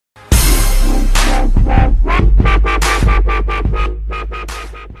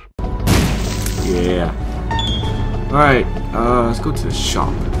Alright, let's go to the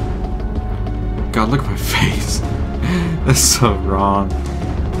shop. God, look at my face. That's so wrong.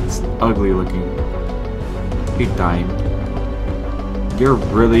 It's ugly looking. Hey, Dime. You're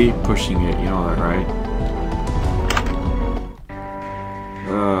really pushing it, you know that, right?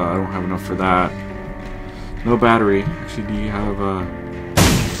 I don't have enough for that. No battery. Actually, do you have a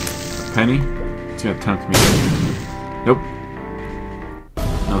penny? It's gonna tempt me. Nope.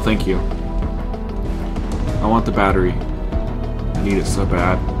 No, thank you. I want the battery. I need it so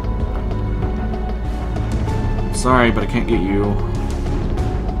bad. Sorry, but I can't get you.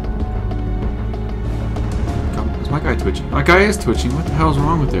 Is my guy twitching? My guy is twitching. What the hell's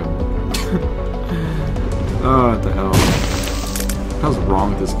wrong with him? Oh, what the hell? What the hell's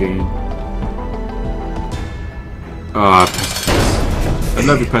wrong with this game? Ah, Pestilence. I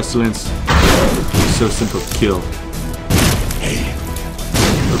love you, Pestilence. It's so simple to kill.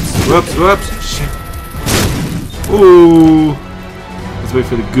 Whoops, whoops, shit. Ooh. Let's wait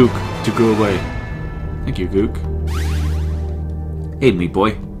for the gook to go away. Thank you, gook. Aid me,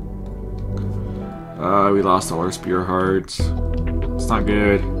 boy. We lost all our spear hearts. It's not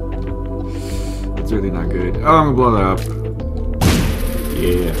good. It's really not good. Oh, I'm gonna blow that up.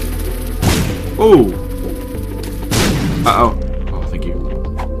 Yeah. Oh! Uh-oh. Oh, thank you.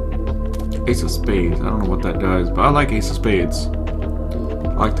 Ace of Spades. I don't know what that does, but I like Ace of Spades. I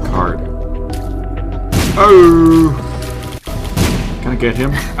like the card. Oh! Can I get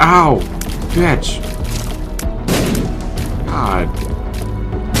him? Ow! Bitch! God.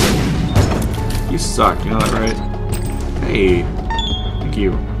 You suck, you know that, right? Hey. Thank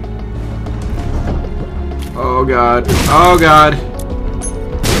you. Oh god. Oh god!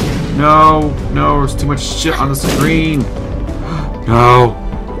 No! No, there's too much shit on the screen! No!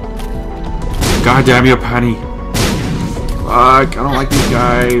 God damn you, Penny! Fuck, I don't like these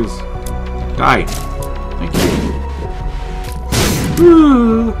guys. Die. Thank you.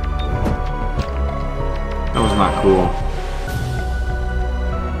 Woo. That was not cool.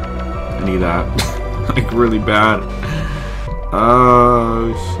 I need that. Like, really bad.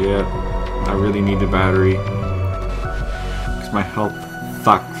 Oh, shit. I really need the battery. Because my health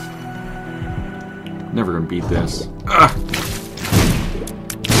sucks. Never gonna beat this. Ugh.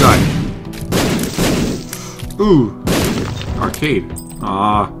 Die. Ooh. Arcade.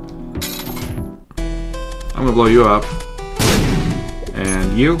 Ah. I'm gonna blow you up.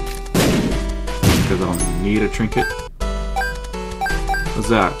 And you. Because I don't need a trinket. What's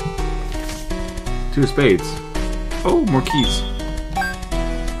that? 2 spades. Oh, more keys.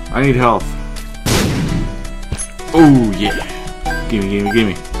 I need health. Oh, yeah. Gimme, gimme,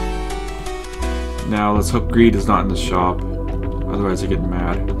 gimme. Now, let's hope greed is not in the shop. Otherwise, I get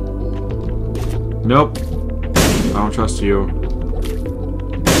mad. Nope. I don't trust you.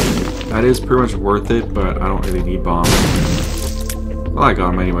 That is pretty much worth it, but I don't really need bombs. Well, I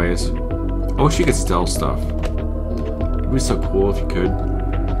got them anyways. I wish you could steal stuff. It'd be so cool if you could.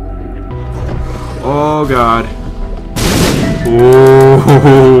 Oh god.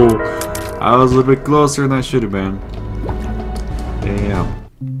 Oh, I was a little bit closer than I should have been. Damn.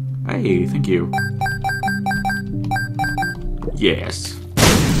 Hey, thank you. Yes.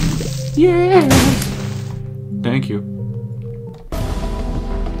 Yes. Thank you.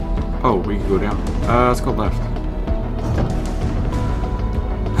 Oh, we can go down. Let's go left.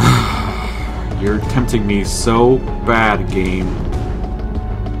 You're tempting me so bad, game.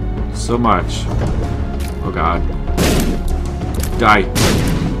 So much. Oh god. Die.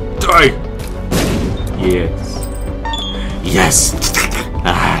 Die! Yes. Yes!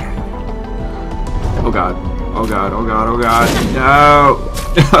 Oh god. Oh god, oh god, oh god. No!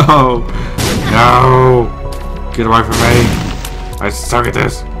 No! No! Get away from me! I suck at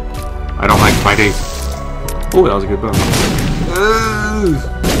this! I don't like fighting! Oh, that was a good bow.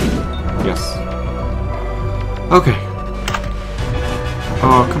 Yes. Okay.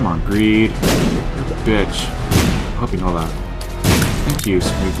 Oh, come on, greed. You're a bitch. I hope you know that. Thank you,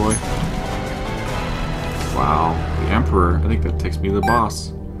 sweet boy. Wow. The Emperor. I think that takes me to the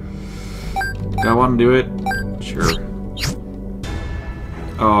boss. Do I want to do it? Sure.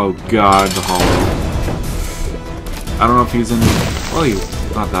 Oh god, the hollow. I don't know if he's in... Well, he's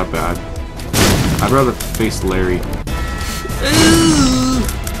not that bad. I'd rather face Larry.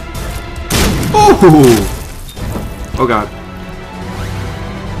 Oh! Oh god.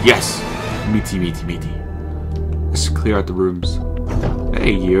 Yes! Meaty, meaty, meaty. Let's clear out the rooms.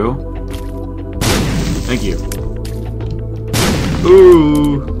 Hey, you. Thank you.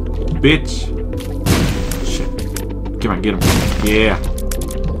 Ooh! Bitch! Shit. Come on, get him. Yeah.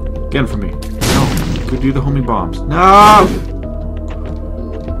 Get him from me. No. Go do the homing bombs. No! I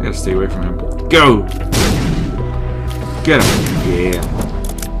gotta stay away from him. Go! Get him. Yeah.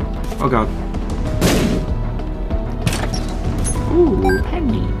 Oh god. Ooh,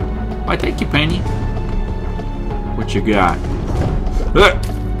 Penny. Why, thank you, Penny. What you got?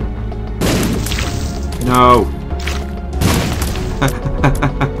 No.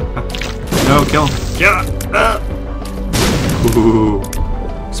 No, kill him. Kill him. Ooh.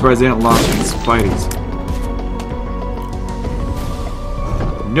 Surprised they didn't launch any Spideys.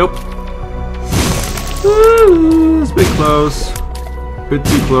 Nope. Ooh, it's a bit close. Bit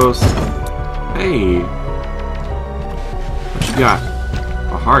too close. Hey. What you got?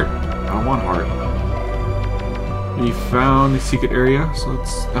 A heart. I don't want a heart. We found the secret area, so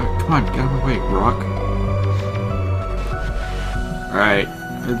let's... come on, get out of my way, rock. Alright,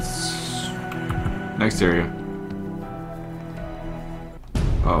 it's... next area.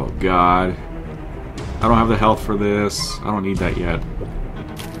 Oh, God. I don't have the health for this. I don't need that yet.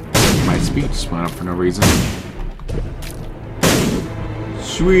 My speed just went up for no reason.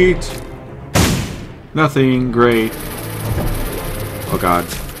 Sweet! Nothing. Great. Oh, God.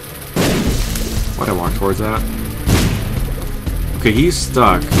 Why'd I walk towards that? Okay, he's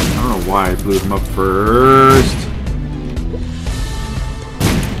stuck. I don't know why I blew him up first.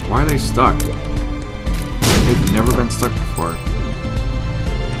 Why are they stuck? They've never been stuck before.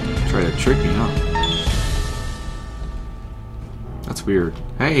 Try to trick me, huh? That's weird.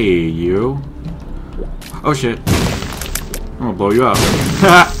 Hey, you. Oh, shit. I'm gonna blow you up.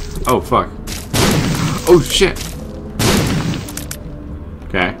 Oh, fuck. Oh, shit.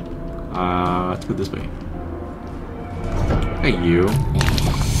 Okay. Let's go this way. Hey, you.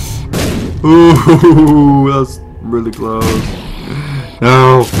 Ooh, that was really close.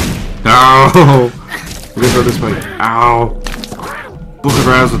 No. No. We're gonna go this way. Ow. Book of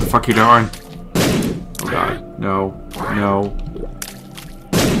Raz, what the fuck you doing? Oh, God. No. No.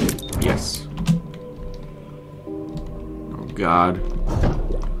 Yes. Oh, God.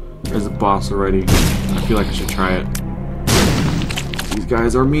 There's a boss already. I feel like I should try it. These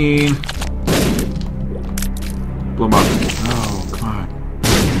guys are mean. Blow him up. Oh, come on.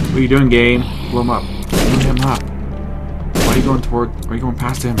 What are you doing, game? Blow him up. Blow him up. Why are you going toward... Why are you going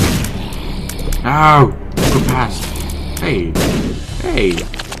past him? No! Don't go past. Hey. Hey.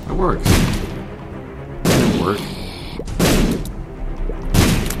 That works. That didn't work.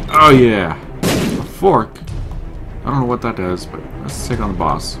 Oh, yeah. A fork. I don't know what that does, but let's take on the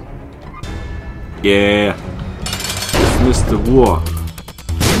boss. Yeah. It's Mr. War.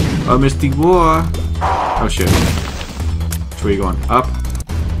 Oh, Mr. War. Oh, shit. Which way are you going? Up?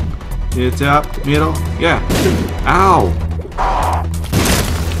 It's up. Middle? Yeah. Ow.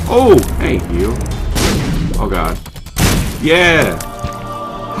 Oh, hey, you. Oh, God. Yeah.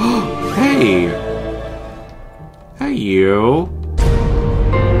 Hey. Hey, you.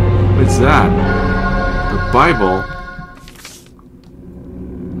 What's that? The Bible?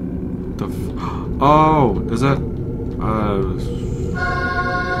 The oh, is that...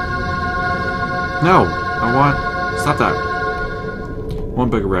 No, I want... Stop that. One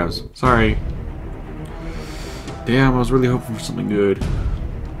bigger res. Sorry. Damn, I was really hoping for something good.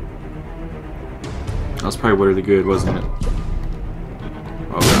 That was probably really good, wasn't it?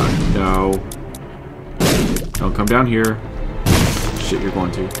 Oh, God. No. Don't come down here. Shit, you're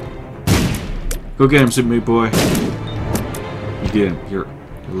going to. Go get him, Super Meat Boy. You didn't. You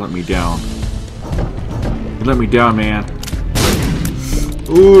let me down. You let me down, man.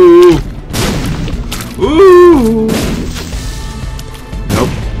 Ooh. Ooh. Nope.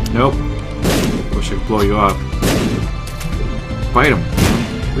 Nope. Wish I could blow you up. Fight him.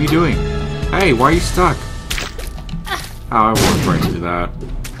 What are you doing? Hey, why are you stuck? Oh, I walked right into that.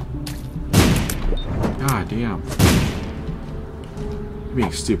 God damn. You're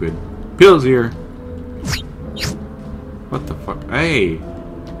being stupid. Pills here. What the fuck? Hey!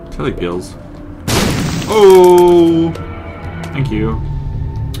 Tilly pills. Oh! Thank you.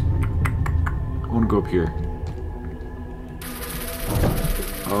 I want to go up here.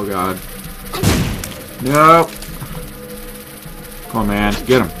 Oh, God. No! Come on, man.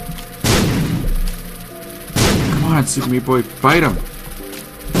 Get him. Come on, Super Meat Boy. Fight him.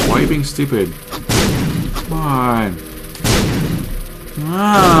 Why are you being stupid? Come on. Come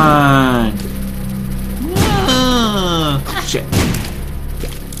on. Shit.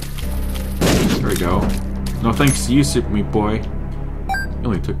 There we go. No thanks to you, Super Meat Boy. You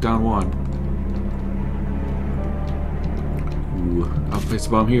only took down one. Ooh, I'll place a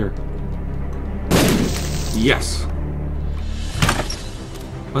bomb here. Yes.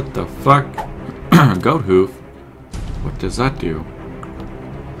 What the fuck? Goat hoof? What does that do?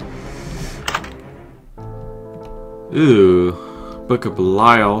 Ooh. Book of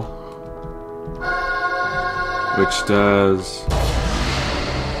Belial. which does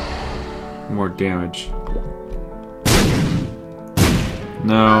more damage.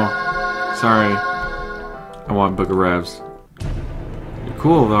 No, sorry. I want Book of Revs. You're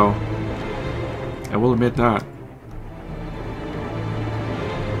cool though. I will admit that.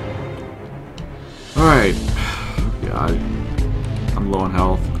 Alright. God. I'm low on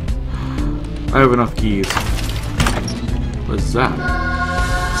health. I have enough keys. What is that?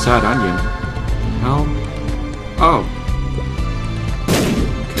 Sad onion. Hell? Oh.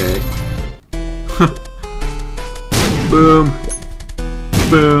 Okay. Boom.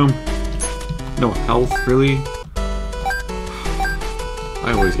 Boom. No health, really?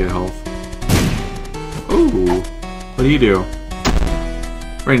 I always get health. Ooh. What do you do?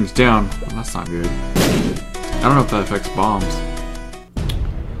 Rating's down. Well, that's not good. I don't know if that affects bombs.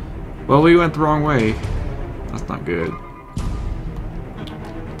 Well, we went the wrong way. That's not good.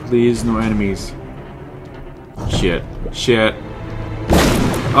 Please, no enemies. Shit. Shit.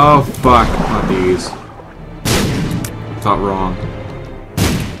 Oh, fuck. Not these. Thought wrong.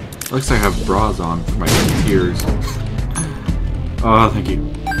 Looks like I have bras on for my tears. Oh, thank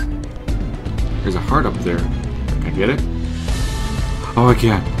you. There's a heart up there. Can I get it? Oh, I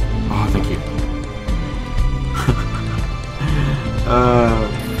can. Oh, thank you.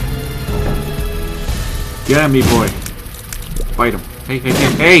 Get at me, boy. Fight him. Hey, hey,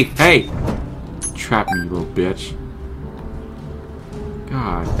 hey, hey, hey! Trap me, you little bitch.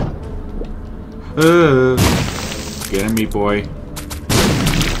 God. Get at me, boy.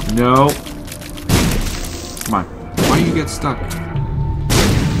 No. Come on. Why do you get stuck?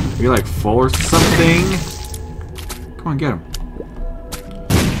 Are you like full or something? Come on, get him.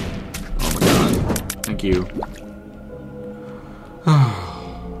 Oh my god. Thank you.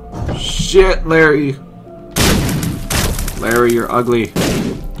 Shit, Larry. Larry, you're ugly.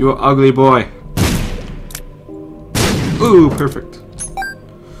 You're an ugly boy. Ooh, perfect.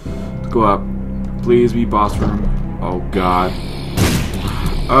 Let's go up. Please be boss room. Oh god.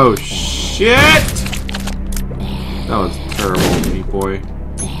 Oh shit! That was terrible, meat boy.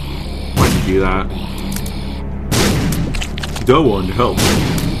 Why'd you do that? I wanted to help.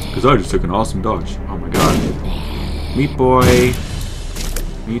 Because I just took an awesome dodge. Oh my god. Meat boy.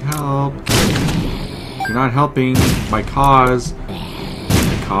 Need help. You're not helping my cause.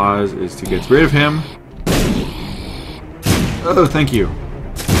 My cause is to get rid of him. Oh, thank you.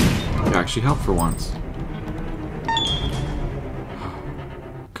 You actually helped for once.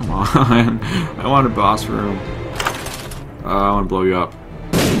 Come on. I want a boss room. I want to blow you up.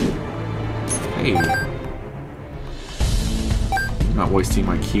 Hey. I'm not wasting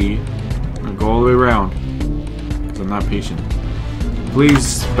my key. I'm going to go all the way around. Because I'm not patient.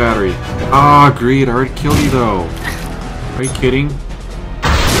 Please, battery. Ah, greed. I already killed you, though. Are you kidding?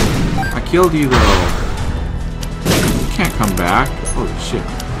 I killed you, though. You can't come back. Holy shit.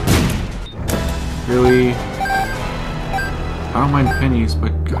 Really? I don't mind pennies,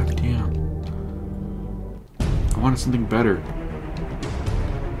 but goddamn. I wanted something better.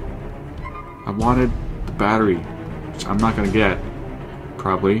 I wanted the battery, which I'm not gonna get.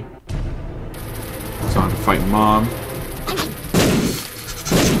 Probably. So I have to fight Mom.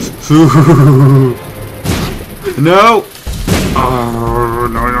 No! Oh,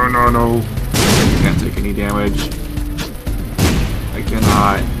 no. Can't take any damage. I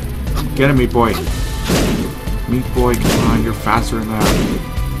cannot. Get him, meat boy. Meat boy, come on, you're faster than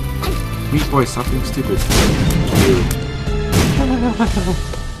that. Meat boy, stop being stupid.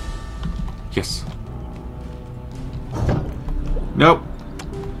 Yes. Nope.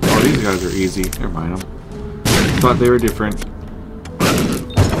 Oh, these guys are easy. Never mind them. Thought they were different.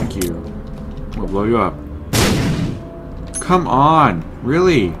 Thank you. We'll blow you up. Come on!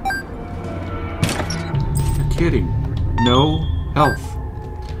 Really? You're kidding. No health.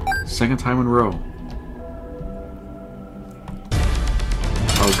 Second time in a row.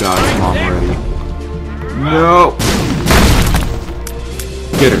 Oh god, come on already. No!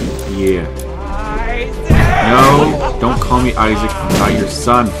 Get her. Yeah. No! Don't call me Isaac. I'm not your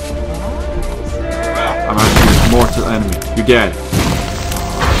son. I'm actually more to the enemy. You're dead.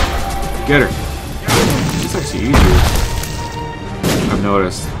 Get her. She's actually easier. I've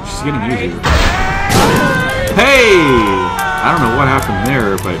noticed. She's getting easier. Hey! I don't know what happened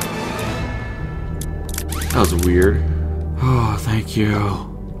there, but that was weird. Oh, thank you.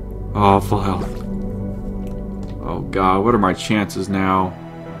 Oh, full health. Oh god, what are my chances now?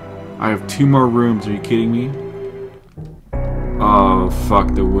 I have 2 more rooms, are you kidding me? Oh,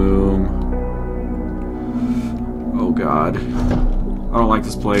 fuck the womb. Oh god. I don't like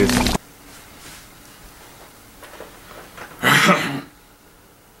this place.